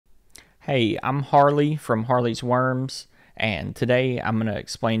Hey, I'm Harley from Harley's Worms, and today I'm going to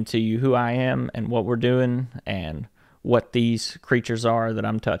explain to you who I am and what we're doing and what these creatures are that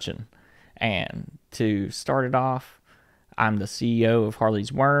I'm touching. And to start it off, I'm the CEO of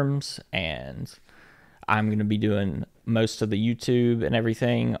Harley's Worms, and I'm going to be doing most of the YouTube and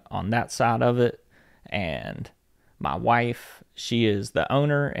everything on that side of it. And my wife, she is the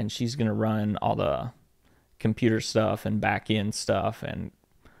owner, and she's going to run all the computer stuff and back end stuff and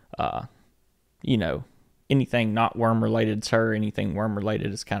uh, you know, anything not worm related is her, anything worm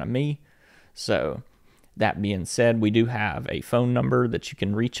related is kind of me. So, that being said, we do have a phone number that you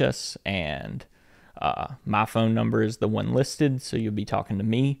can reach us, and my phone number is the one listed, so you'll be talking to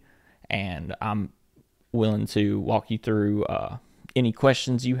me, and I'm willing to walk you through any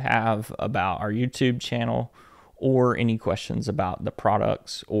questions you have about our YouTube channel or any questions about the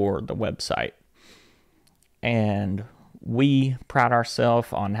products or the website. And we pride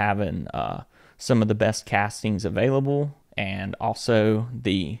ourselves on having some of the best castings available and also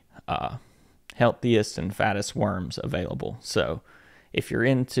the healthiest and fattest worms available. So if you're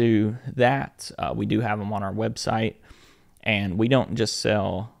into that, we do have them on our website, and we don't just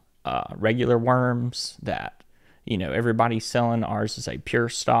sell regular worms that everybody's selling. Ours is a pure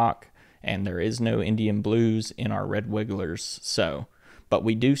stock, and there is no Indian blues in our red wigglers. So, but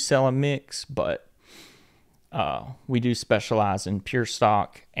we do sell a mix, but we do specialize in pure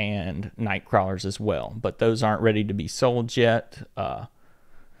stock and night crawlers as well, but those aren't ready to be sold yet.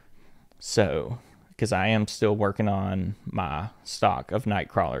 So, because I am still working on my stock of night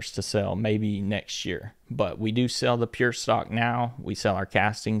crawlers to sell maybe next year, but we do sell the pure stock now. We sell our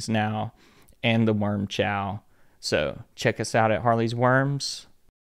castings now and the worm chow. So check us out at Harley's Worms.